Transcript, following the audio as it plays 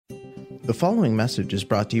The following message is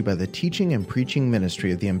brought to you by the teaching and preaching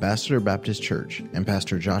ministry of the Ambassador Baptist Church and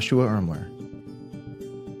Pastor Joshua Ermler.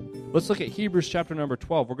 Let's look at Hebrews chapter number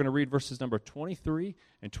 12. We're going to read verses number 23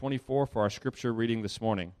 and 24 for our scripture reading this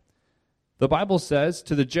morning. The Bible says,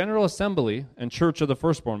 to the general assembly and church of the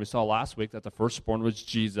firstborn. We saw last week that the firstborn was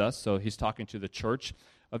Jesus, so he's talking to the church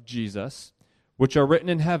of Jesus, which are written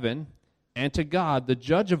in heaven, and to God, the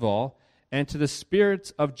judge of all, and to the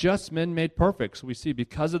spirits of just men made perfect. So we see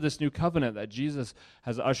because of this new covenant that Jesus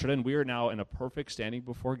has ushered in, we are now in a perfect standing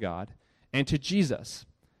before God. And to Jesus,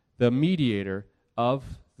 the mediator of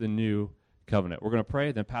the new covenant. We're going to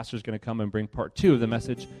pray, then Pastor's going to come and bring part 2 of the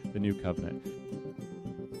message, the new covenant.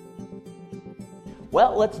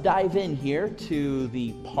 Well, let's dive in here to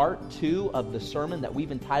the part 2 of the sermon that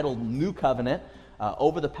we've entitled New Covenant.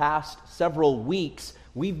 Over the past several weeks,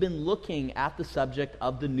 we've been looking at the subject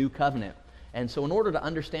of the new covenant. And so in order to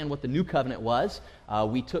understand what the new covenant was,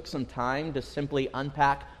 we took some time to simply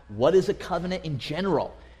unpack what is a covenant in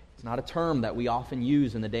general. It's not a term that we often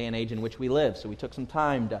use in the day and age in which we live. So we took some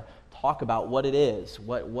time to talk about what it is,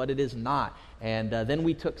 what it is not. And then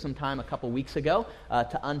we took some time a couple weeks ago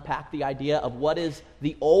to unpack the idea of what is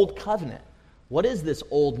the old covenant. What is this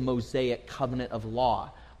old Mosaic covenant of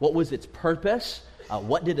law? What was its purpose?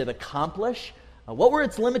 What did it accomplish? What were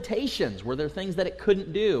its limitations? Were there things that it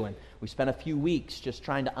couldn't do? And we spent a few weeks just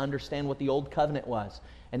trying to understand what the old covenant was.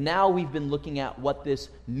 And now we've been looking at what this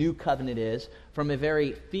new covenant is from a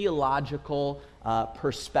very theological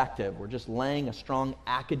perspective. We're just laying a strong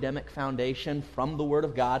academic foundation from the Word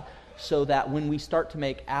of God so that when we start to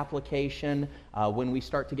make application, when we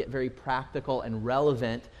start to get very practical and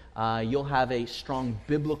relevant, you'll have a strong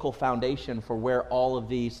biblical foundation for where all of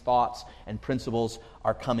these thoughts and principles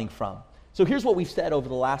are coming from. So here's what we've said over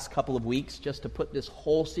the last couple of weeks, just to put this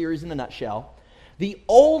whole series in a nutshell. The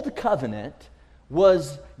Old Covenant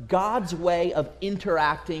was God's way of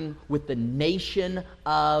interacting with the nation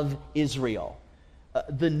of Israel.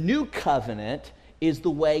 The New Covenant is the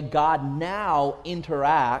way God now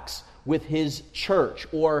interacts with His church,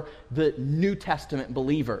 or the New Testament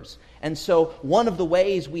believers. And so one of the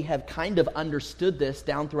ways we have kind of understood this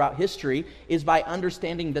down throughout history is by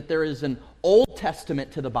understanding that there is an Old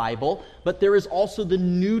Testament to the Bible, but there is also the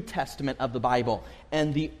New Testament of the Bible.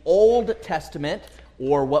 And the Old Testament,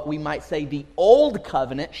 or what we might say the Old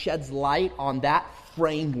Covenant, sheds light on that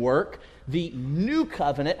framework. The New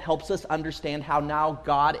Covenant helps us understand how now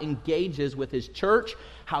God engages with His church,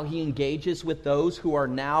 how He engages with those who are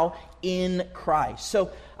now in Christ. So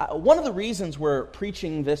one of the reasons we're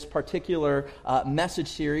preaching this particular message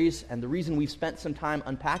series, and the reason we've spent some time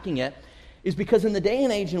unpacking it, is because in the day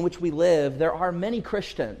and age in which we live, there are many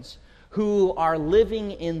Christians who are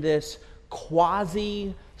living in this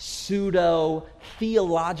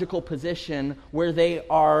quasi-pseudo-theological position where they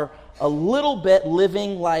are a little bit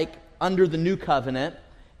living like under the new covenant,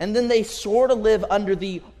 and then they sort of live under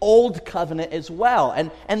the old covenant as well.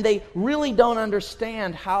 And they really don't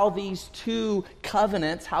understand how these two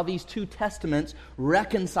covenants, how these two testaments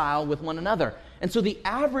reconcile with one another. And so the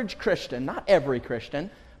average Christian, not every Christian,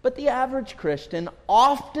 but the average Christian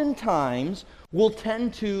oftentimes will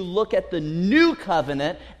tend to look at the new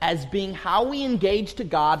covenant as being how we engage to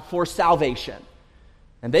God for salvation.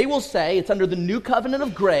 And they will say it's under the new covenant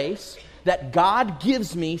of grace that God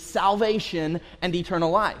gives me salvation and eternal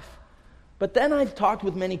life. But then I've talked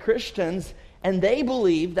with many Christians, and they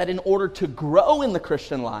believe that in order to grow in the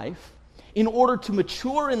Christian life, in order to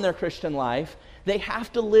mature in their Christian life, they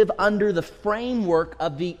have to live under the framework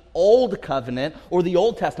of the Old Covenant or the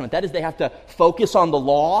Old Testament. That is, they have to focus on the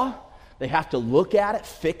law, they have to look at it,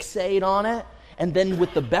 fixate on it, and then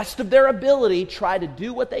with the best of their ability, try to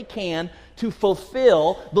do what they can to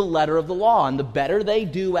fulfill the letter of the law. And the better they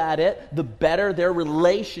do at it, the better their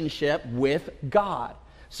relationship with God.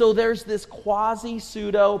 So there's this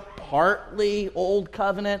quasi-pseudo, partly Old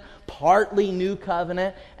Covenant, partly New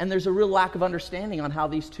Covenant, and there's a real lack of understanding on how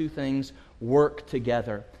these two things work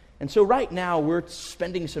together. And so right now, we're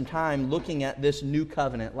spending some time looking at this New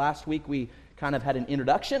Covenant. Last week, we kind of had an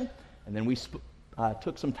introduction, and then we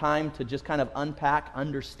took some time to just kind of unpack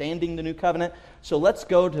understanding the New Covenant. So let's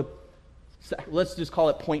just call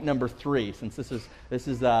it point number 3, since this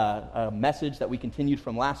is a message that we continued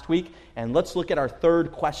from last week. And let's look at our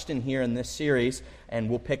third question here in this series, and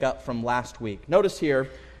we'll pick up from last week. Notice here,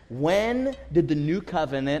 when did the New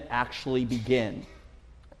Covenant actually begin?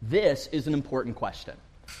 This is an important question.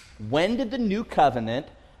 When did the New Covenant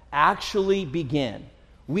actually begin?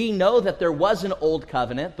 We know that there was an Old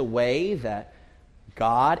Covenant, the way that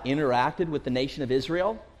God interacted with the nation of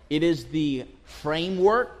Israel. It is the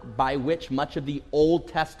framework by which much of the Old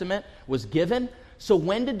Testament was given. So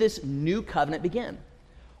when did this new covenant begin?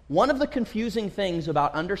 One of the confusing things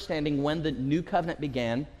about understanding when the new covenant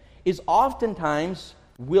began is oftentimes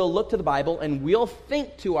we'll look to the Bible and we'll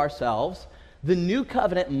think to ourselves, the new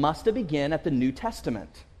covenant must have begun at the New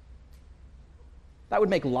Testament. That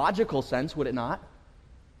would make logical sense, would it not?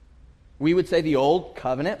 We would say the Old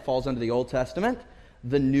Covenant falls under the Old Testament.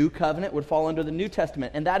 The New Covenant would fall under the New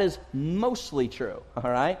Testament. And that is mostly true,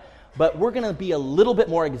 all right? But we're going to be a little bit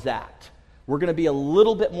more exact. We're going to be a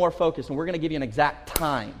little bit more focused, and we're going to give you an exact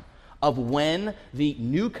time of when the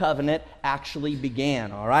New Covenant actually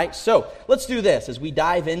began, all right? So let's do this. As we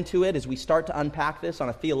dive into it, as we start to unpack this on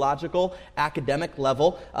a theological, academic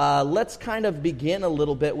level, let's kind of begin a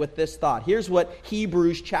little bit with this thought. Here's what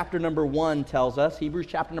Hebrews chapter number 1 tells us. Hebrews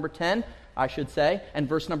chapter number 10, I should say, and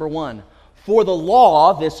verse number 1. For the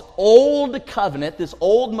law, this old covenant, this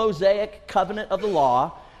old Mosaic covenant of the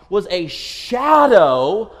law, was a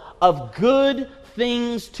shadow of good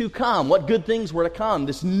things to come. What good things were to come?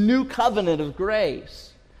 This new covenant of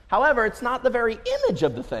grace. However, it's not the very image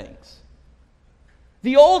of the things.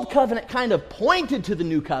 The old covenant kind of pointed to the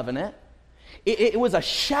new covenant. It was a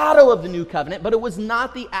shadow of the new covenant, but it was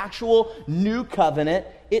not the actual new covenant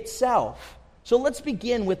itself. So let's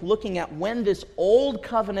begin with looking at when this old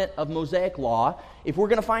covenant of Mosaic law, if we're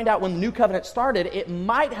going to find out when the new covenant started, it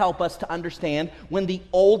might help us to understand when the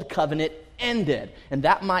old covenant ended. And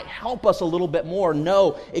that might help us a little bit more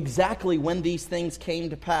know exactly when these things came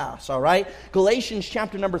to pass, all right? Galatians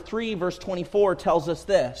chapter number 3, verse 24 tells us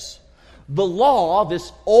this. The law,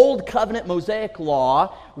 this old covenant Mosaic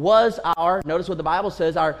law, was our, notice what the Bible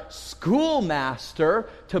says, our schoolmaster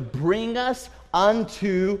to bring us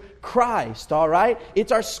unto Christ, all right?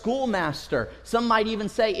 It's our schoolmaster. Some might even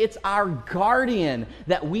say it's our guardian,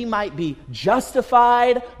 that we might be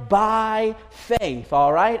justified by faith,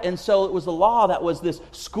 all right? And so it was the law that was this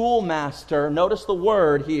schoolmaster. Notice the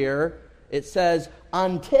word here. It says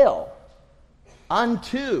until,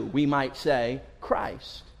 unto, we might say,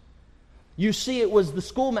 Christ. You see, it was the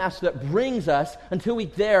schoolmaster that brings us until we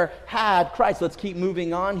there had Christ. Let's keep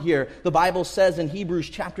moving on here. The Bible says in Hebrews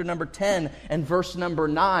chapter number 10 and verse number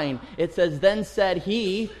 9, it says, Then said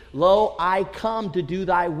he, Lo, I come to do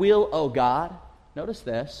thy will, O God. Notice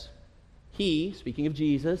this. He, speaking of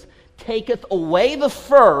Jesus, taketh away the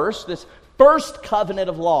first, this first covenant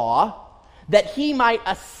of law, that he might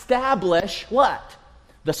establish what?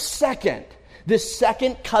 The second. This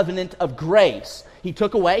second covenant of grace. He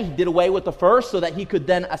took away, he did away with the first so that he could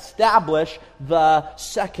then establish the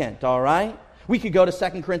second, all right? We could go to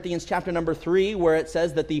 2 Corinthians chapter number 3 where it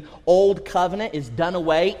says that the old covenant is done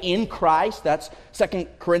away in Christ. That's 2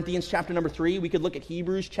 Corinthians chapter number 3. We could look at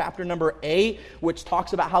Hebrews chapter number 8, which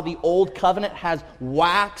talks about how the old covenant has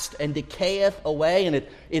waxed and decayeth away and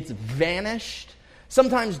it's vanished.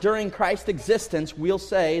 Sometimes during Christ's existence, we'll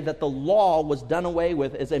say that the law was done away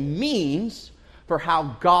with as a means for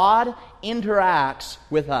how God interacts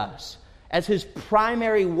with us, as his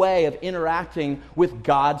primary way of interacting with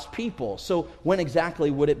God's people. So when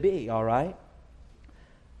exactly would it be, all right?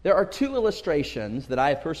 There are two illustrations that I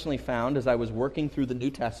have personally found as I was working through the New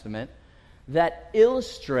Testament that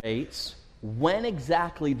illustrates when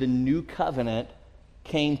exactly the new covenant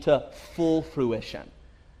came to full fruition.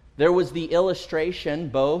 There was the illustration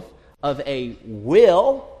both of a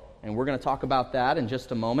will, and we're going to talk about that in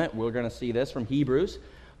just a moment. We're going to see this from Hebrews.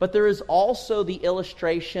 But there is also the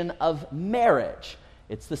illustration of marriage.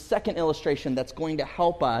 It's the second illustration that's going to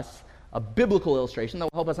help us, a biblical illustration that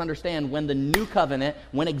will help us understand when the new covenant,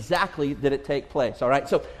 when exactly did it take place. All right,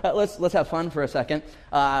 so let's have fun for a second.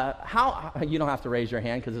 How you don't have to raise your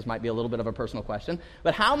hand because this might be a little bit of a personal question,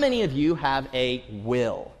 but how many of you have a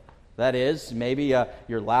will? That is, maybe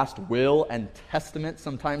your last will and testament,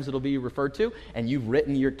 sometimes it'll be referred to, and you've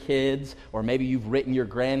written your kids, or maybe you've written your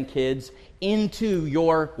grandkids into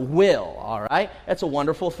your will, all right? That's a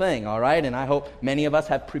wonderful thing, all right? And I hope many of us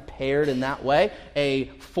have prepared in that way a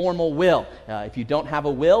formal will. If you don't have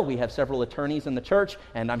a will, we have several attorneys in the church,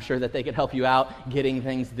 and I'm sure that they could help you out getting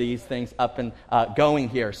these things up and going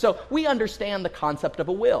here. So we understand the concept of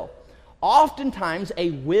a will. Oftentimes,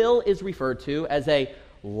 a will is referred to as a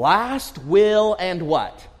last will and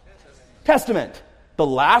what? Testament. The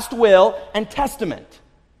last will and testament.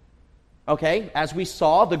 Okay, as we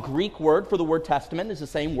saw, the Greek word for the word testament is the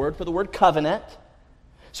same word for the word covenant.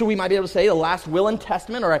 So we might be able to say the last will and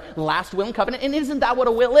testament or a last will and covenant. And isn't that what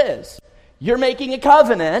a will is? You're making a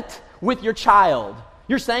covenant with your child.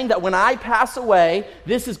 You're saying that when I pass away,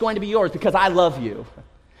 this is going to be yours because I love you,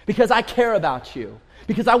 because I care about you,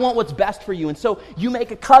 because I want what's best for you. And so you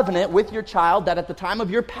make a covenant with your child that at the time of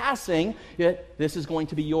your passing, this is going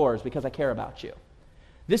to be yours because I care about you.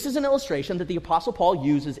 This is an illustration that the Apostle Paul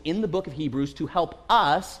uses in the book of Hebrews to help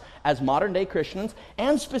us as modern-day Christians,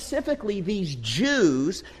 and specifically these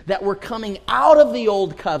Jews that were coming out of the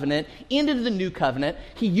Old Covenant into the New Covenant.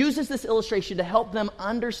 He uses this illustration to help them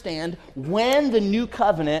understand when the New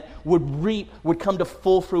Covenant would come to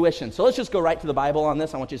full fruition. So let's just go right to the Bible on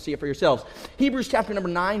this. I want you to see it for yourselves. Hebrews chapter number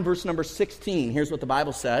 9, verse number 16. Here's what the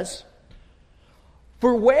Bible says.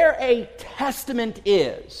 For where a testament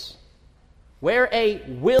is, where a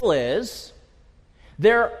will is,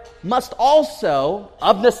 there must also,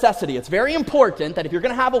 of necessity, it's very important that if you're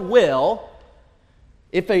going to have a will,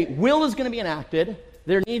 if a will is going to be enacted,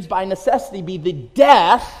 there needs by necessity be the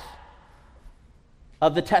death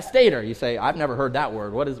of the testator. You say, I've never heard that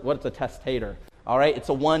word. What's a testator? All right, it's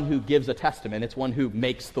a one who gives a testament. It's one who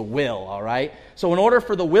makes the will, all right? So in order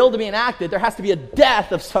for the will to be enacted, there has to be a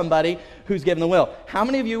death of somebody who's given the will. How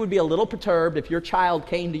many of you would be a little perturbed if your child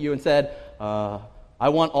came to you and said, I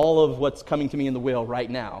want all of what's coming to me in the will right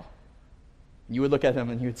now? You would look at him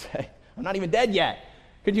and you would say, I'm not even dead yet.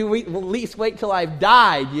 Could you at least wait till I've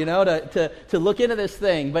died, to look into this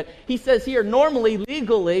thing? But he says here, normally,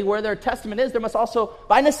 legally, where their testament is, there must also,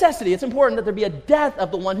 by necessity, it's important that there be a death of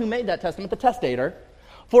the one who made that testament, the testator.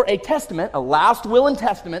 For a testament, a last will and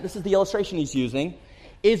testament, this is the illustration he's using,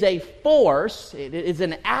 is a force, it is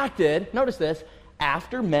enacted, notice this,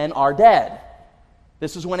 after men are dead.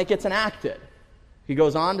 This is when it gets enacted. He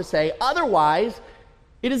goes on to say, otherwise,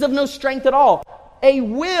 it is of no strength at all. A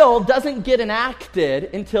will doesn't get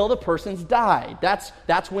enacted until the person's died.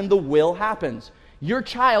 That's when the will happens. Your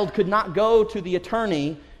child could not go to the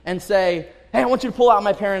attorney and say, hey, I want you to pull out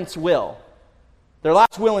my parents' will, their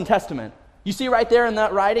last will and testament. You see right there in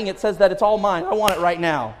that writing, it says that it's all mine. I want it right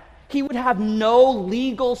now. He would have no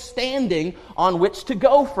legal standing on which to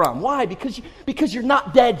go from. Why? Because you're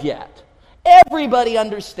not dead yet. Everybody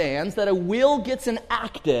understands that a will gets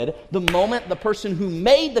enacted the moment the person who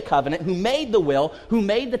made the covenant, who made the will, who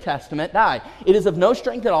made the testament died. It is of no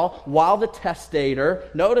strength at all while the testator,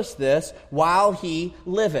 notice this, while he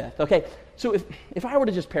liveth. Okay, so if I were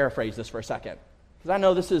to just paraphrase this for a second, because I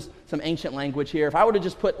know this is some ancient language here, if I were to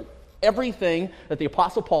just put everything that the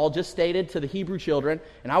Apostle Paul just stated to the Hebrew children,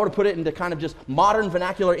 and I were to put it into kind of just modern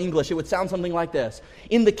vernacular English, it would sound something like this.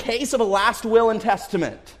 In the case of a last will and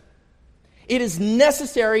testament, it is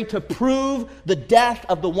necessary to prove the death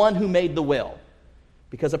of the one who made the will,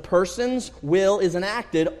 because a person's will is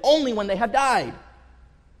enacted only when they have died.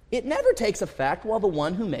 It never takes effect while the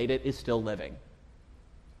one who made it is still living.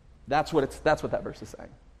 That's what that verse is saying.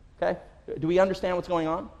 Okay? Do we understand what's going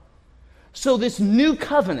on? So this new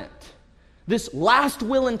covenant, this last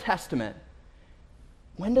will and testament,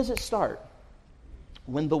 when does it start?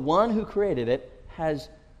 When the one who created it has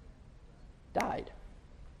died.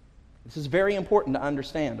 This is very important to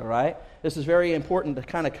understand, all right? This is very important to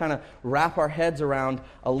kind of wrap our heads around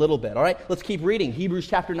a little bit, all right? Let's keep reading. Hebrews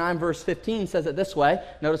chapter 9, verse 15 says it this way.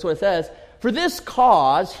 Notice what it says. For this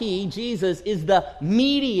cause, he, Jesus, is the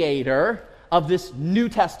mediator of this New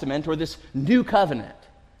Testament or this new covenant.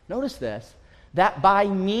 Notice this, that by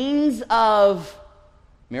means of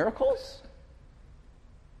miracles,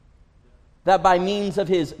 that by means of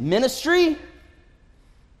his ministry,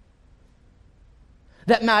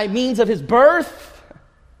 that by means of his birth,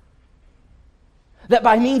 that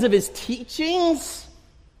by means of his teachings.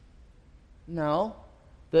 No,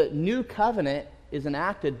 the new covenant is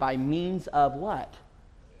enacted by means of what?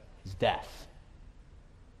 His death.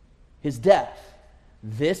 His death.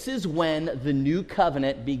 This is when the new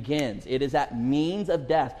covenant begins. It is at means of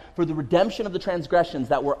death for the redemption of the transgressions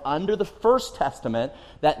that were under the first testament,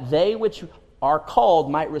 that they which are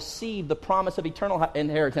called might receive the promise of eternal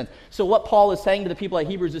inheritance. So what Paul is saying to the people at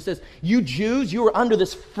Hebrews is this: you Jews, you were under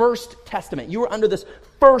this first testament. You were under this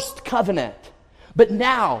first covenant. But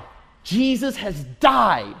now, Jesus has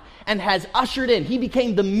died and has ushered in. He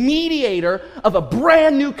became the mediator of a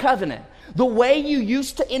brand new covenant. The way you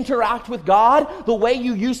used to interact with God, the way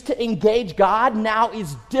you used to engage God now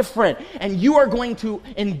is different. And you are going to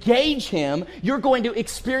engage Him. You're going to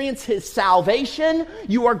experience His salvation.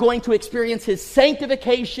 You are going to experience His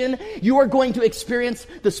sanctification. You are going to experience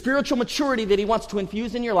the spiritual maturity that He wants to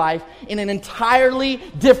infuse in your life in an entirely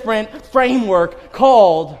different framework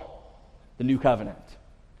called the New Covenant.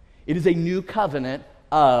 It is a new covenant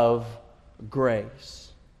of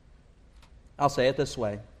grace. I'll say it this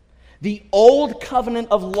way. The old covenant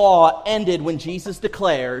of law ended when Jesus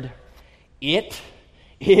declared, "It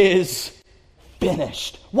is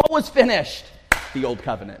finished." What was finished? The old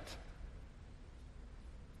covenant.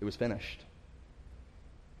 It was finished.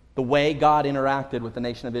 The way God interacted with the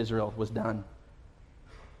nation of Israel was done.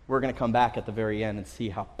 We're going to come back at the very end and see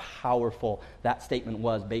how powerful that statement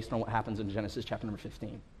was based on what happens in Genesis chapter number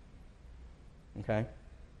 15. Okay?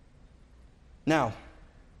 Now,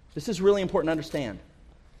 this is really important to understand.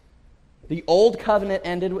 The old covenant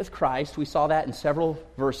ended with Christ. We saw that in several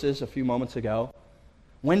verses a few moments ago.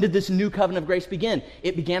 When did this new covenant of grace begin?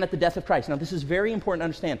 It began at the death of Christ. Now, this is very important to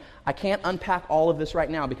understand. I can't unpack all of this right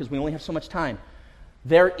now because we only have so much time.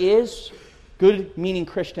 There is good-meaning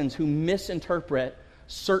Christians who misinterpret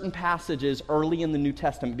certain passages early in the New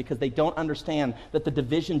Testament because they don't understand that the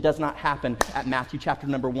division does not happen at Matthew chapter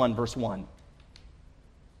number 1, verse 1.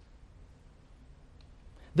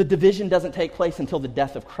 The division doesn't take place until the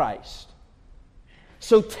death of Christ.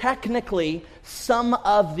 So technically, some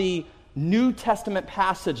of the New Testament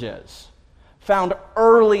passages found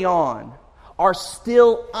early on are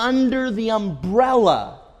still under the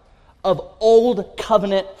umbrella of Old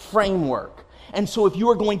Covenant framework. And so if you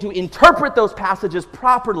are going to interpret those passages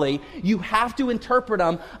properly, you have to interpret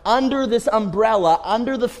them under this umbrella,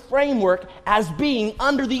 under the framework, as being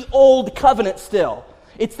under the Old Covenant still.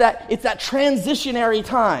 It's that transitionary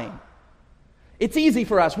time. It's easy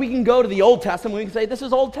for us. We can go to the Old Testament, we can say, this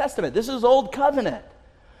is Old Testament, this is Old Covenant.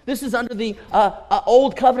 This is under the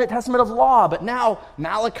Old Covenant Testament of law, but now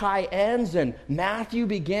Malachi ends and Matthew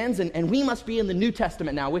begins, and we must be in the New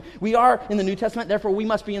Testament now. We are in the New Testament, therefore we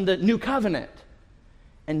must be in the New Covenant.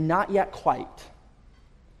 And not yet quite.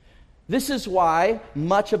 This is why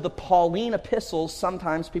much of the Pauline epistles,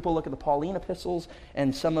 sometimes people look at the Pauline epistles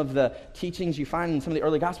and some of the teachings you find in some of the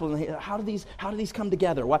early Gospels, and they, how do these come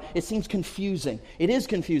together? Why? It seems confusing. It is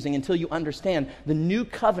confusing until you understand the new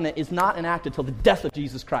covenant is not enacted till the death of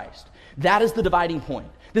Jesus Christ. That is the dividing point.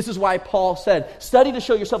 This is why Paul said, study to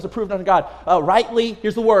show yourselves approved unto God. Rightly,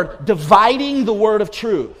 here's the word, dividing the word of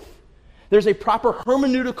truth. There's a proper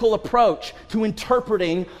hermeneutical approach to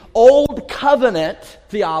interpreting Old Covenant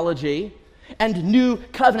theology and New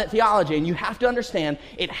Covenant theology. And you have to understand,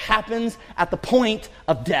 it happens at the point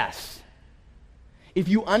of death. If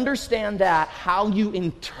you understand that, how you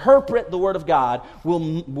interpret the Word of God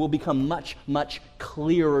will become much, much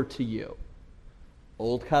clearer to you.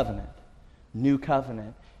 Old Covenant, New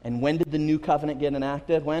Covenant. And when did the New Covenant get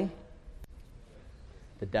enacted? When?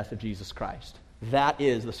 The death of Jesus Christ. That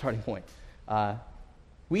is the starting point. I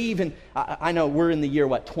know we're in the year,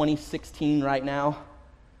 2016 right now.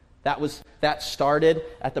 That started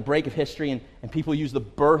at the break of history, and people use the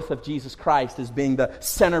birth of Jesus Christ as being the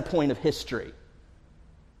center point of history.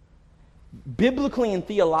 Biblically and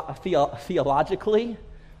theologically,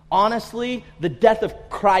 honestly, the death of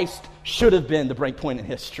Christ should have been the break point in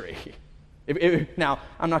history. Now,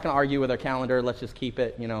 I'm not going to argue with our calendar. Let's just keep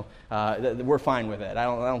it, we're fine with it. I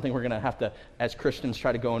don't think we're going to have to, as Christians,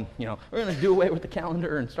 try to go and, we're going to do away with the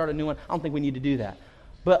calendar and start a new one. I don't think we need to do that.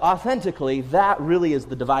 But authentically, that really is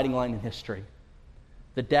the dividing line in history.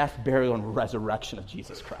 The death, burial, and resurrection of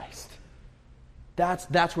Jesus Christ.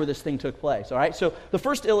 That's where this thing took place, all right? So the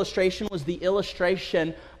first illustration was the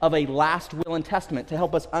illustration of a last will and testament to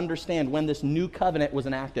help us understand when this new covenant was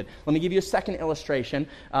enacted. Let me give you a second illustration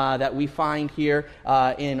that we find here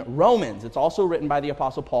in Romans. It's also written by the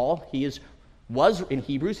Apostle Paul. Was in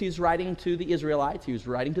Hebrews, he's writing to the Israelites. He was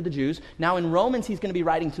writing to the Jews. Now in Romans, he's going to be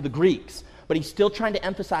writing to the Greeks. But he's still trying to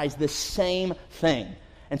emphasize this same thing.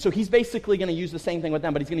 And so he's basically going to use the same thing with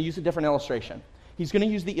them, but he's going to use a different illustration. He's going to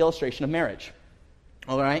use the illustration of marriage.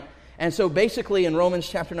 All right? And so basically in Romans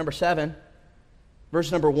chapter number 7,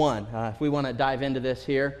 verse number 1, if we want to dive into this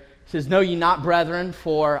here, it says, "Know ye not, brethren,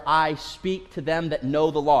 for I speak to them that know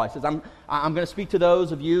the law." It says, I'm going to speak to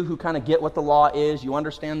those of you who kind of get what the law is. You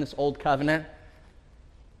understand this old covenant.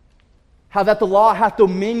 "How that the law hath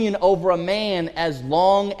dominion over a man as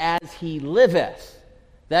long as he liveth."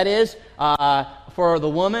 That is, for the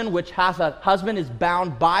woman which hath a husband is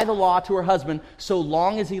bound by the law to her husband so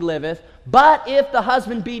long as he liveth. But if the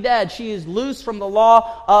husband be dead, she is loose from the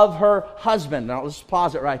law of her husband. Now let's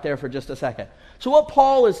pause it right there for just a second. So what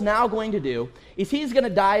Paul is now going to do is he's going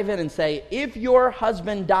to dive in and say, if your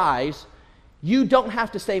husband dies, you don't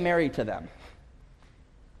have to stay married to them.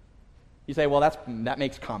 You say, well, that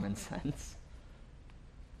makes common sense.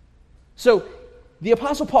 So the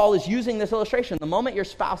Apostle Paul is using this illustration. The moment your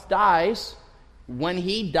spouse dies, when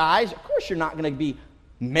he dies, of course you're not going to be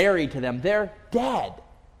married to them. They're dead.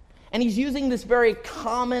 And he's using this very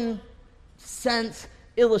common sense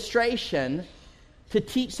illustration to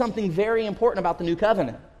teach something very important about the new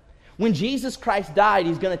covenant. When Jesus Christ died,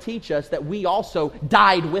 he's going to teach us that we also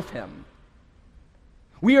died with him.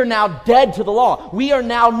 We are now dead to the law. We are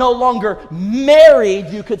now no longer married,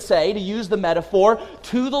 you could say, to use the metaphor,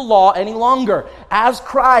 to the law any longer. As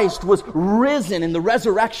Christ was risen in the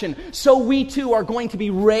resurrection, so we too are going to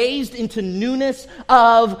be raised into newness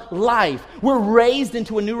of life. We're raised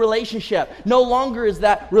into a new relationship. No longer is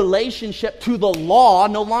that relationship to the law.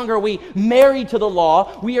 No longer are we married to the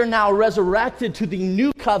law. We are now resurrected to the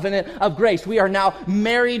new covenant of grace. We are now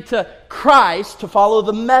married to Christ, to follow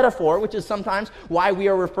the metaphor, which is sometimes why we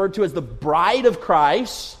are referred to as the bride of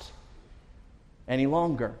Christ, any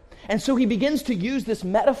longer. And so he begins to use this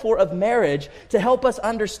metaphor of marriage to help us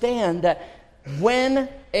understand that when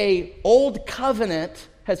an old covenant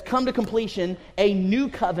has come to completion, a new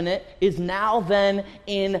covenant is now then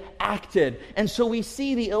enacted. And so we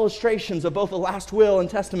see the illustrations of both the last will and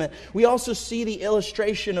testament. We also see the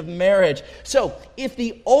illustration of marriage. So if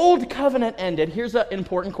the old covenant ended, here's an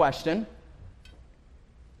important question.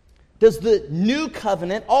 Does the new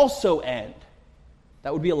covenant also end?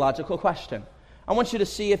 That would be a logical question. I want you to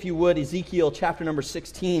see, if you would, Ezekiel chapter number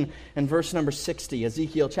 16 and verse number 60.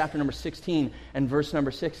 Ezekiel chapter number 16 and verse number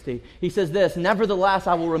 60. He says this, "Nevertheless,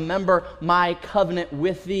 I will remember my covenant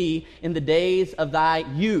with thee in the days of thy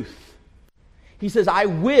youth." He says, I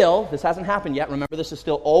will, this hasn't happened yet, remember this is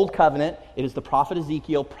still old covenant. It is the prophet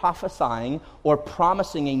Ezekiel prophesying or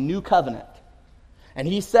promising a new covenant. And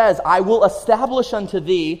he says, I will establish unto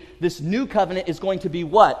thee, this new covenant is going to be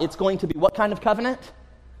what? It's going to be what kind of covenant?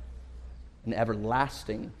 An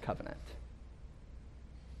everlasting covenant.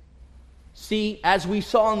 See, as we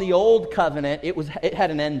saw in the old covenant, it had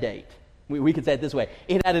an end date. We could say it this way.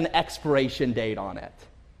 It had an expiration date on it.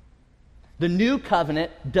 The new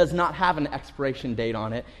covenant does not have an expiration date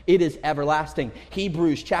on it. It is everlasting.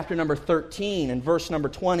 Hebrews chapter number 13 and verse number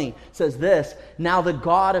 20 says this, "Now the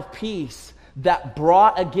God of peace that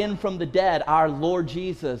brought again from the dead our Lord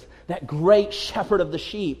Jesus, that great shepherd of the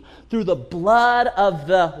sheep, through the blood of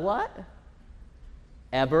the," what?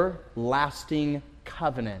 "Everlasting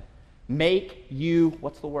covenant. Make you,"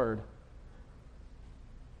 what's the word?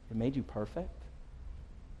 It made you perfect.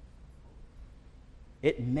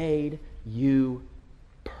 It made you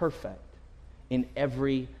perfect in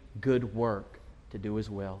every good work to do His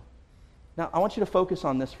will. Now, I want you to focus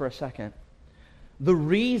on this for a second. The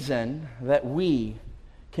reason that we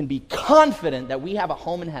can be confident that we have a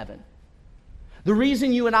home in heaven, the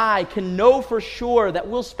reason you and I can know for sure that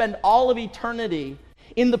we'll spend all of eternity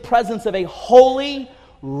in the presence of a holy,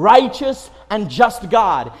 righteous, and just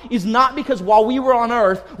God is not because while we were on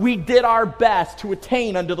earth, we did our best to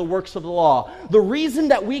attain unto the works of the law. The reason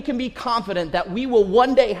that we can be confident that we will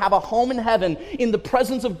one day have a home in heaven in the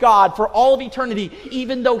presence of God for all of eternity,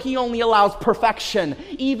 even though He only allows perfection,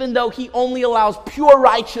 even though He only allows pure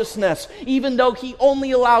righteousness, even though He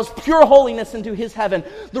only allows pure holiness into His heaven,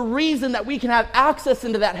 the reason that we can have access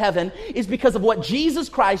into that heaven is because of what Jesus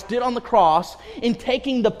Christ did on the cross in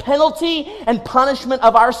taking the penalty and punishment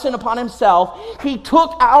of our sin upon Himself. He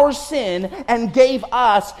took our sin and gave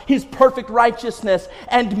us His perfect righteousness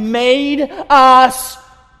and made us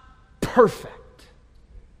perfect.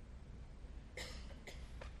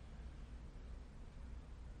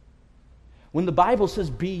 When the Bible says,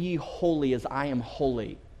 "Be ye holy as I am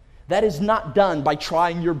holy," that is not done by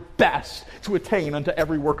trying your best to attain unto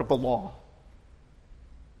every work of the law.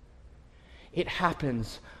 It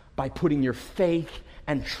happens by putting your faith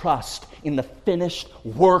and trust in the finished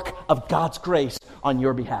work of God's grace on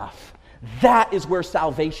your behalf. That is where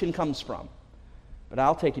salvation comes from. But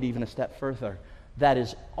I'll take it even a step further. That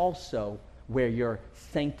is also where your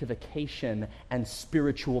sanctification and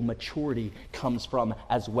spiritual maturity comes from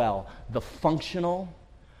as well. The functional,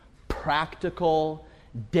 practical,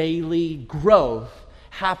 daily growth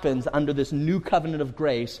happens under this new covenant of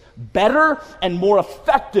grace better and more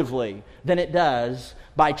effectively than it does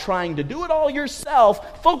by trying to do it all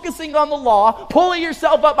yourself, focusing on the law, pulling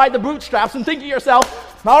yourself up by the bootstraps and thinking to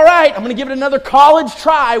yourself, all right, I'm going to give it another college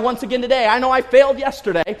try once again today. I know I failed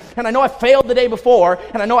yesterday, and I know I failed the day before,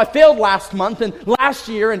 and I know I failed last month and last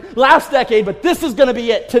year and last decade, but this is going to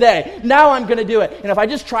be it today. Now I'm going to do it. And if I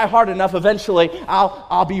just try hard enough, eventually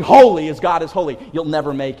I'll be holy as God is holy. You'll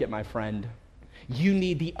never make it, my friend. You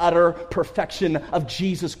need the utter perfection of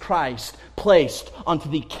Jesus Christ placed onto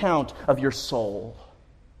the account of your soul.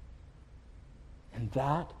 And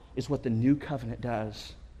that is what the new covenant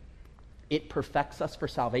does. It perfects us for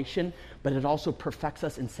salvation, but it also perfects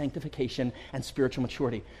us in sanctification and spiritual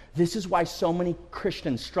maturity. This is why so many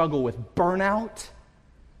Christians struggle with burnout.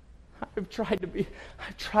 I've tried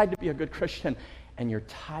to be a good Christian, and you're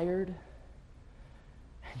tired,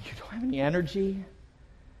 and you don't have any energy,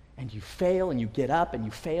 and you fail and you get up, and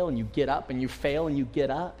you fail and you get up, and you fail and you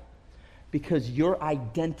get up. Because your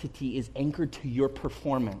identity is anchored to your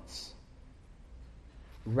performance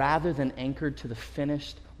rather than anchored to the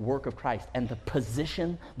finished work of Christ and the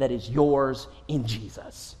position that is yours in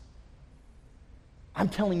Jesus. I'm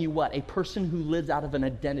telling you what, a person who lives out of an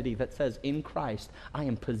identity that says, in Christ, I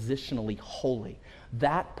am positionally holy,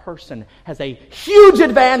 that person has a huge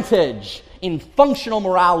advantage in functional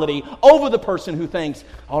morality over the person who thinks,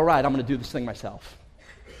 all right, I'm going to do this thing myself.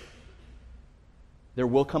 There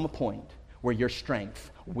will come a point where your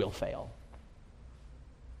strength will fail.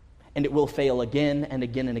 And it will fail again and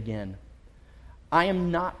again and again. I am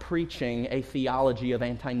not preaching a theology of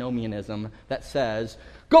antinomianism that says,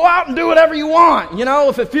 go out and do whatever you want. You know,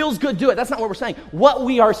 if it feels good, do it. That's not what we're saying. What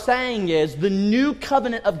we are saying is the new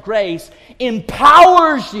covenant of grace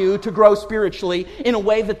empowers you to grow spiritually in a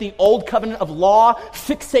way that the old covenant of law,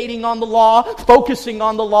 fixating on the law, focusing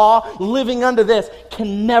on the law, living under this,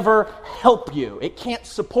 can never help you. It can't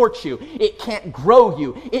support you. It can't grow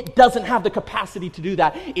you. It doesn't have the capacity to do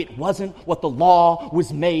that. It wasn't what the law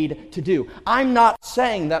was made to do. I'm not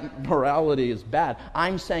saying that morality is bad.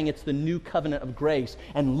 I'm saying it's the new covenant of grace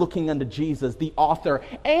and looking unto Jesus, the author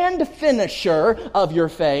and finisher of your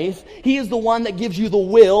faith. He is the one that gives you the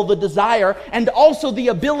will, the desire, and also the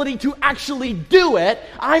ability to actually do it.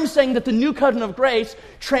 I'm saying that the new covenant of grace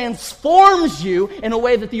transforms you in a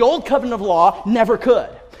way that the old covenant of law never could.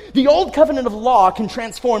 The old covenant of law can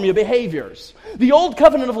transform your behaviors. The old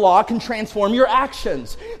covenant of law can transform your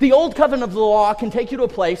actions. The old covenant of the law can take you to a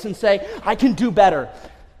place and say, I can do better.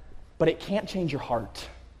 But it can't change your heart.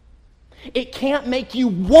 It can't make you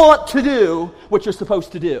want to do what you're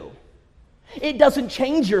supposed to do. It doesn't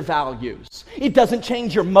change your values. It doesn't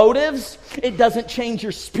change your motives. It doesn't change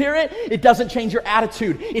your spirit. It doesn't change your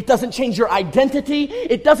attitude. It doesn't change your identity.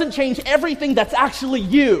 It doesn't change everything that's actually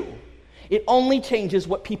you. It only changes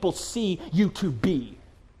what people see you to be.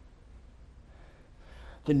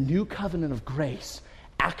 The new covenant of grace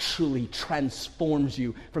actually transforms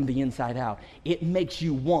you from the inside out. It makes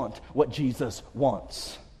you want what Jesus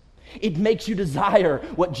wants. It makes you desire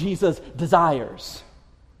what Jesus desires.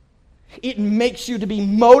 It makes you to be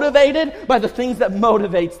motivated by the things that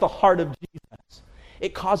motivates the heart of Jesus.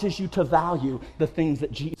 It causes you to value the things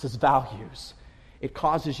that Jesus values. It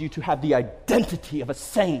causes you to have the identity of a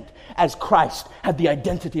saint as Christ had the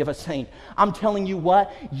identity of a saint. I'm telling you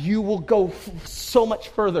what, you will go so much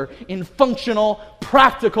further in functional,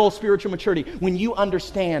 practical spiritual maturity when you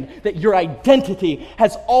understand that your identity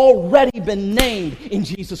has already been named in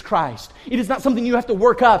Jesus Christ. It is not something you have to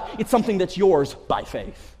work up. It's something that's yours by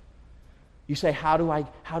faith. You say, how do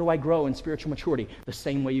I grow in spiritual maturity? The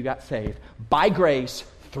same way you got saved. By grace,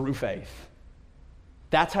 through faith.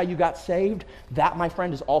 That's how you got saved. That, my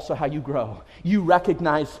friend, is also how you grow. You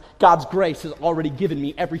recognize God's grace has already given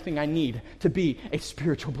me everything I need to be a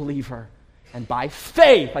spiritual believer. And by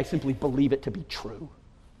faith, I simply believe it to be true.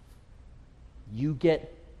 You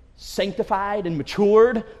get sanctified and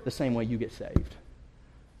matured the same way you get saved.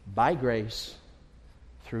 By grace,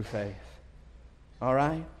 through faith. All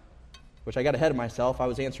right? Which I got ahead of myself. I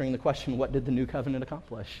was answering the question, what did the new covenant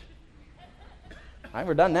accomplish?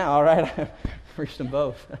 We're done now, all right? I've preached them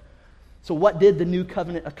both. So what did the new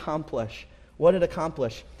covenant accomplish? What did it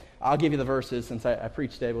accomplish? I'll give you the verses since I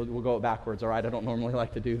preached today. We'll go backwards, all right? I don't normally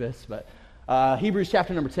like to do this, but Hebrews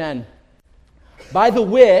chapter number 10. By the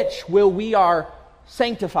which we are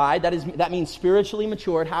sanctified, that means spiritually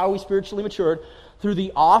matured. How are we spiritually matured? Through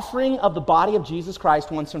the offering of the body of Jesus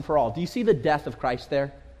Christ once and for all. Do you see the death of Christ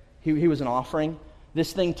there? He was an offering.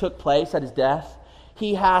 This thing took place at his death.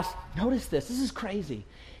 He hath, notice this is crazy.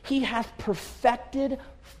 He hath perfected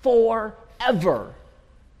forever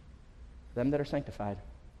them that are sanctified.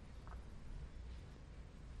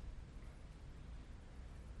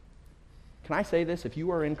 Can I say this? If you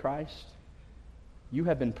are in Christ, you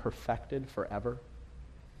have been perfected forever.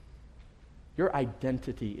 Your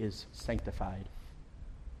identity is sanctified.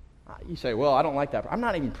 You say, well, I don't like that. I'm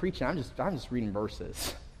not even preaching. I'm just reading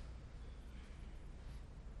verses.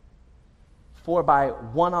 For by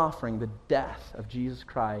one offering, the death of Jesus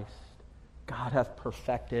Christ, God hath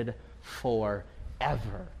perfected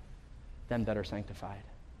forever them that are sanctified.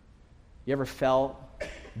 You ever felt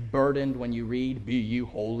burdened when you read, be you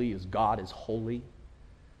holy as God is holy?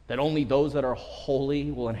 That only those that are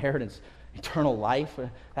holy will inherit eternal life?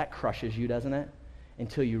 That crushes you, doesn't it?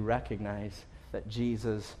 Until you recognize that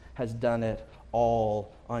Jesus has done it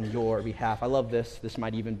all on your behalf. I love this. This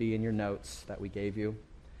might even be in your notes that we gave you.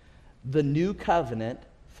 The new covenant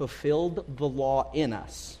fulfilled the law in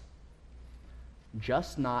us,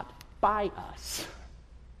 just not by us.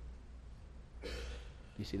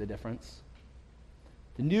 You see the difference?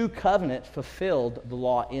 The new covenant fulfilled the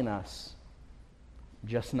law in us,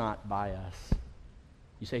 just not by us.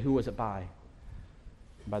 You say, who was it by?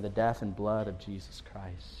 By the death and blood of Jesus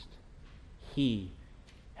Christ. He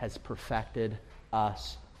has perfected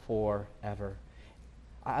us forever.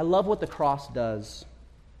 I love what the cross does.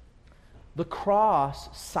 The cross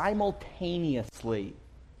simultaneously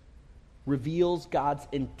reveals God's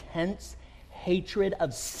intense hatred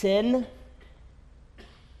of sin,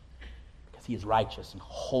 because he is righteous and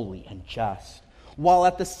holy and just, while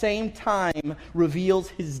at the same time reveals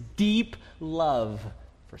his deep love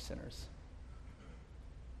for sinners.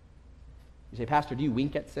 You say, Pastor, do you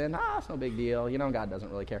wink at sin? It's no big deal. God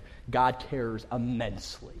doesn't really care. God cares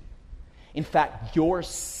immensely. In fact, your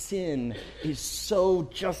sin is so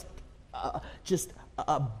just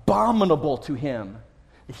abominable to him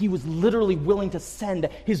that he was literally willing to send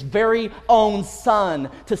his very own son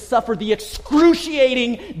to suffer the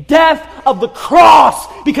excruciating death of the cross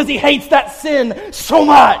because he hates that sin so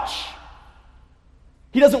much.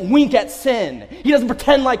 He doesn't wink at sin. He doesn't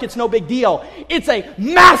pretend like it's no big deal. It's a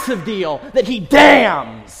massive deal that he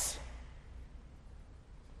damns.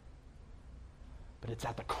 But it's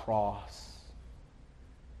at the cross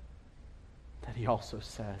that he also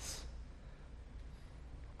says,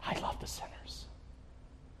 I love the sinners.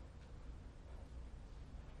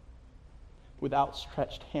 With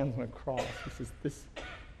outstretched hands on a cross, he says, this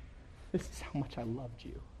is how much I loved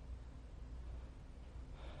you.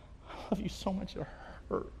 I love you so much it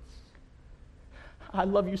hurts. I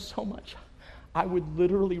love you so much I would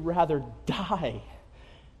literally rather die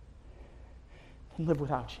than live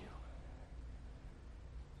without you.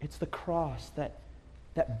 It's the cross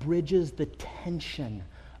that bridges the tension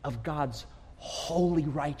of God's holy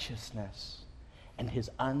righteousness and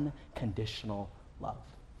his unconditional love.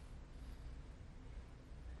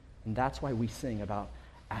 And that's why we sing about,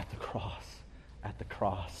 at the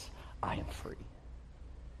cross, I am free.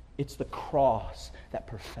 It's the cross that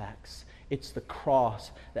perfects. It's the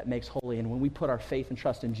cross that makes holy. And when we put our faith and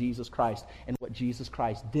trust in Jesus Christ and what Jesus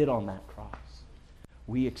Christ did on that cross,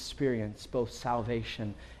 we experience both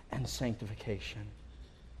salvation and sanctification.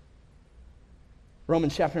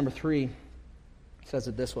 Romans chapter number 3 says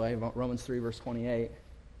it this way, Romans 3 verse 28.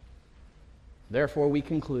 Therefore we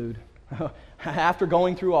conclude, after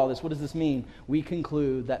going through all this, what does this mean? We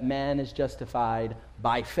conclude that man is justified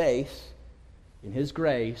by faith in his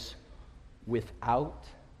grace without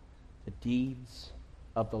the deeds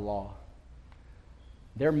of the law.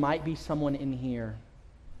 There might be someone in here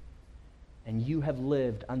and you have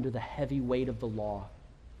lived under the heavy weight of the law.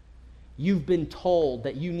 You've been told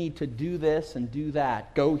that you need to do this and do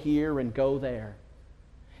that, go here and go there.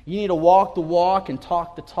 You need to walk the walk and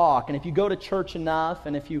talk the talk. And if you go to church enough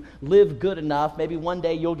and if you live good enough, maybe one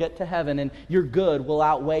day you'll get to heaven and your good will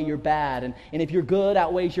outweigh your bad. And if your good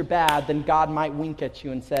outweighs your bad, then God might wink at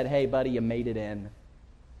you and said, hey, buddy, you made it in.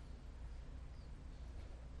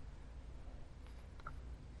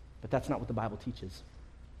 But that's not what the Bible teaches.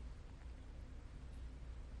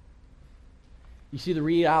 You see, the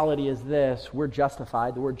reality is this. We're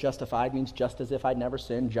justified. The word justified means just as if I'd never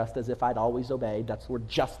sinned, just as if I'd always obeyed. That's the word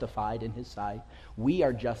justified in his sight. We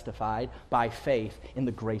are justified by faith in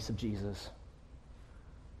the grace of Jesus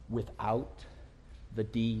without the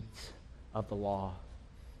deeds of the law.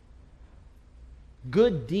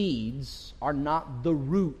 Good deeds are not the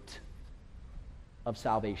root of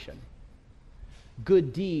salvation.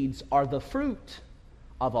 Good deeds are the fruit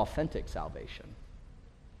of authentic salvation.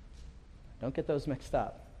 Don't get those mixed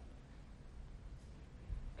up,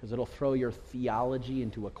 because it'll throw your theology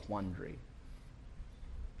into a quandary.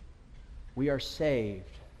 We are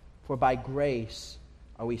saved, for by grace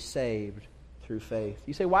are we saved through faith.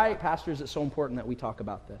 You say, why, Pastor, is it so important that we talk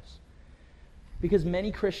about this? Because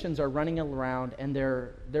many Christians are running around and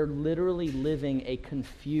they're literally living a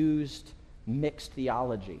confused, mixed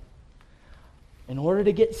theology. In order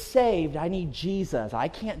to get saved, I need Jesus. I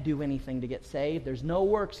can't do anything to get saved. There's no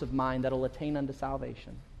works of mine that'll attain unto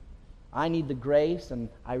salvation. I need the grace, and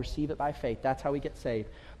I receive it by faith. That's how we get saved.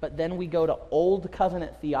 But then we go to old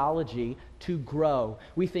covenant theology to grow.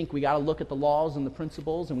 We think we got to look at the laws and the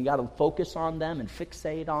principles, and we got to focus on them and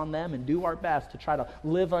fixate on them and do our best to try to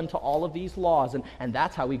live unto all of these laws, and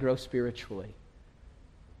that's how we grow spiritually.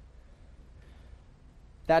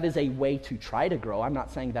 That is a way to try to grow. I'm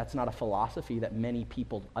not saying that's not a philosophy that many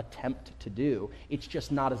people attempt to do. It's just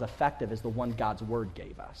not as effective as the one God's Word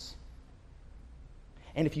gave us.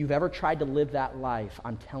 And if you've ever tried to live that life,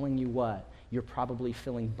 I'm telling you what, you're probably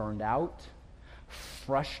feeling burned out,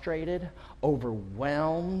 frustrated,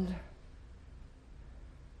 overwhelmed,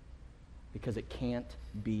 because it can't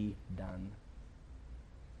be done.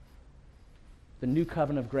 The new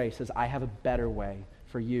covenant of grace says, I have a better way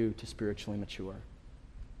for you to spiritually mature.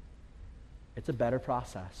 It's a better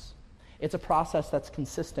process. It's a process that's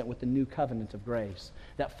consistent with the new covenant of grace,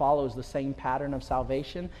 that follows the same pattern of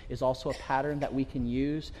salvation, is also a pattern that we can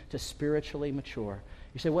use to spiritually mature.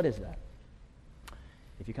 You say, what is that?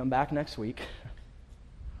 If you come back next week,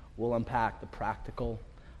 we'll unpack the practical,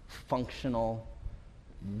 functional,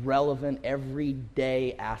 relevant,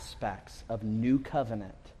 everyday aspects of new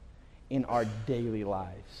covenant in our daily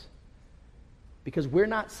lives. Because we're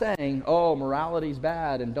not saying, oh, morality's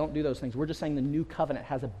bad and don't do those things. We're just saying the new covenant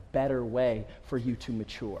has a better way for you to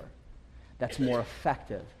mature that's more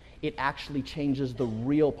effective. It actually changes the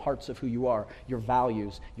real parts of who you are, your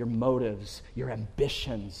values, your motives, your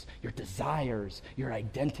ambitions, your desires, your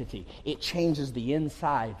identity. It changes the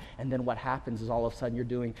inside, and then what happens is all of a sudden you're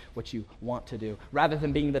doing what you want to do. Rather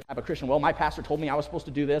than being the type of Christian, well, my pastor told me I was supposed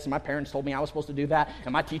to do this, and my parents told me I was supposed to do that,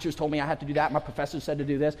 and my teachers told me I had to do that, and my professors said to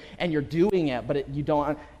do this, and you're doing it, but you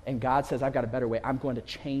don't. And God says, I've got a better way. I'm going to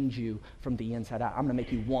change you from the inside out. I'm going to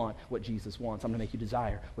make you want what Jesus wants. I'm going to make you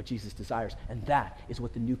desire what Jesus desires. And that is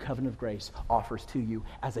what the new covenant of grace offers to you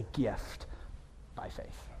as a gift by faith.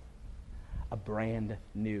 A brand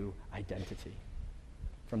new identity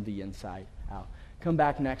from the inside out. Come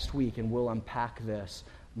back next week and we'll unpack this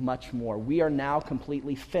much more. We are now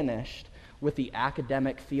completely finished with the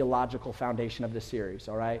academic theological foundation of this series,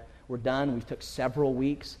 all right? We're done. We've took several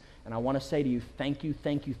weeks. And I want to say to you, thank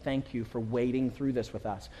you for wading through this with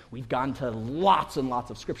us. We've gone to lots and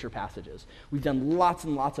lots of scripture passages. We've done lots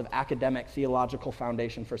and lots of academic theological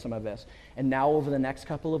foundation for some of this. And now over the next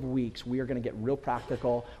couple of weeks, we are going to get real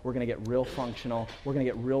practical. We're going to get real functional. We're going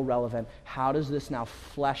to get real relevant. How does this now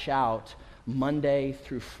flesh out Monday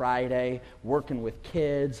through Friday, working with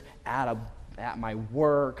kids, at my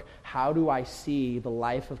work? How do I see the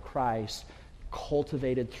life of Christ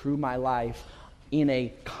cultivated through my life in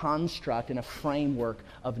a construct, in a framework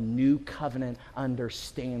of new covenant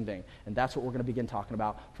understanding? And that's what we're going to begin talking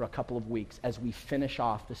about for a couple of weeks as we finish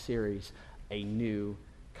off the series, A New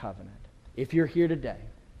Covenant. If you're here today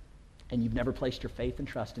and you've never placed your faith and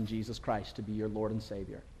trust in Jesus Christ to be your Lord and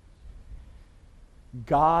Savior,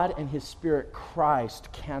 God and His Spirit, Christ,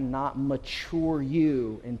 cannot mature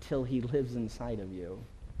you until He lives inside of you,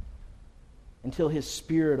 until His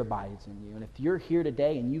Spirit abides in you. And if you're here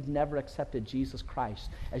today and you've never accepted Jesus Christ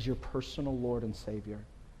as your personal Lord and Savior,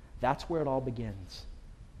 that's where it all begins.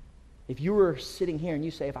 If you were sitting here and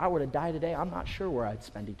you say, if I were to die today, I'm not sure where I'd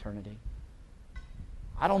spend eternity.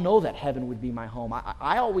 I don't know that heaven would be my home.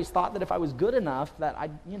 I always thought that if I was good enough that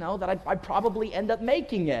I'd probably end up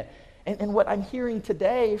making it. And what I'm hearing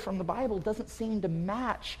today from the Bible doesn't seem to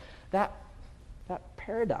match that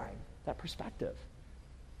paradigm, that perspective.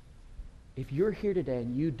 If you're here today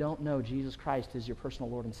and you don't know Jesus Christ as your personal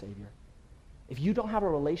Lord and Savior, if you don't have a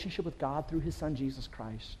relationship with God through His Son, Jesus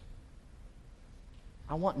Christ,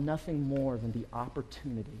 I want nothing more than the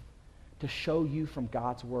opportunity to show you from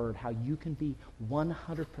God's Word how you can be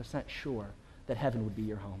 100% sure that heaven would be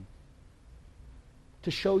your home.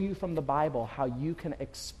 To show you from the Bible how you can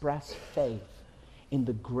express faith in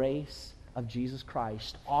the grace of Jesus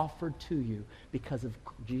Christ offered to you because of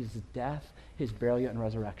Jesus' death, His burial, and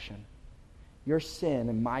resurrection. Your sin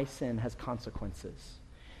and my sin has consequences.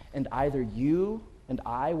 And either you and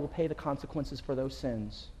I will pay the consequences for those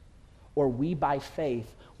sins, or we by faith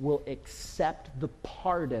will accept the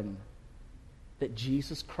pardon that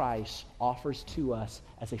Jesus Christ offers to us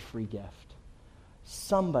as a free gift.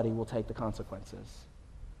 Somebody will take the consequences.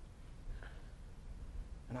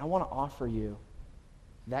 And I want to offer you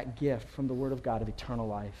that gift from the Word of God of eternal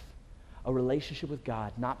life. A relationship with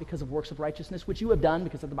God, not because of works of righteousness, which you have done,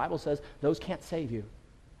 because the Bible says those can't save you,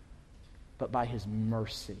 but by His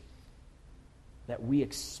mercy that we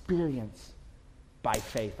experience by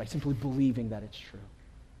faith, by simply believing that it's true.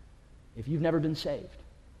 If you've never been saved,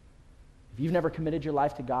 if you've never committed your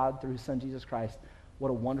life to God through His Son, Jesus Christ,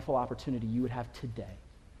 what a wonderful opportunity you would have today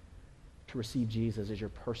to receive Jesus as your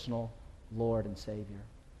personal Lord and Savior.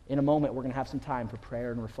 In a moment, we're going to have some time for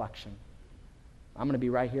prayer and reflection. I'm going to be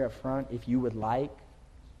right here up front. If you would like,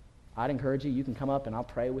 I'd encourage you can come up and I'll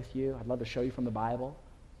pray with you. I'd love to show you from the Bible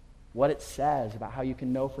what it says about how you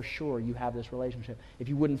can know for sure you have this relationship. If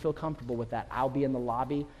you wouldn't feel comfortable with that, I'll be in the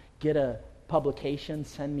lobby. Get a publication,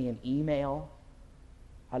 send me an email.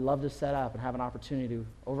 I'd love to set up and have an opportunity to,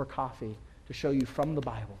 over coffee, to show you from the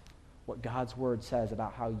Bible what God's Word says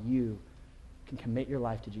about how you can commit your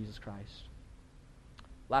life to Jesus Christ.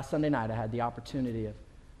 Last Sunday night, I had the opportunity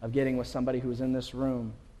of getting with somebody who was in this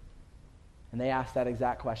room, and they asked that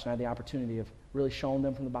exact question. I had the opportunity of really showing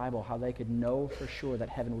them from the Bible how they could know for sure that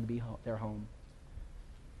heaven would be their home.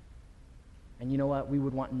 And you know what? We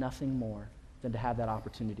would want nothing more than to have that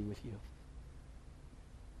opportunity with you.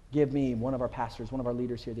 give me, one of our pastors, one of our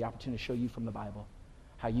leaders here, the opportunity to show you from the Bible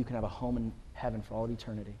how you can have a home in heaven for all of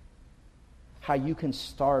eternity. How you can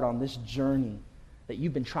start on this journey that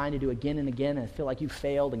you've been trying to do again and again and feel like you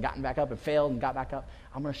failed and gotten back up and failed and got back up.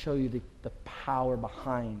 I'm going to show you the power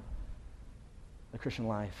behind the Christian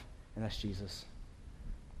life, and that's Jesus.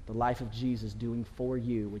 The life of Jesus doing for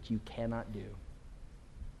you what you cannot do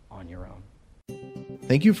on your own.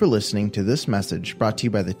 Thank you for listening to this message brought to you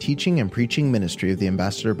by the teaching and preaching ministry of the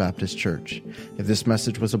Ambassador Baptist Church. If this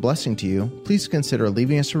message was a blessing to you, please consider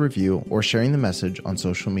leaving us a review or sharing the message on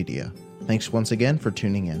social media. Thanks once again for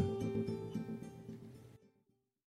tuning in.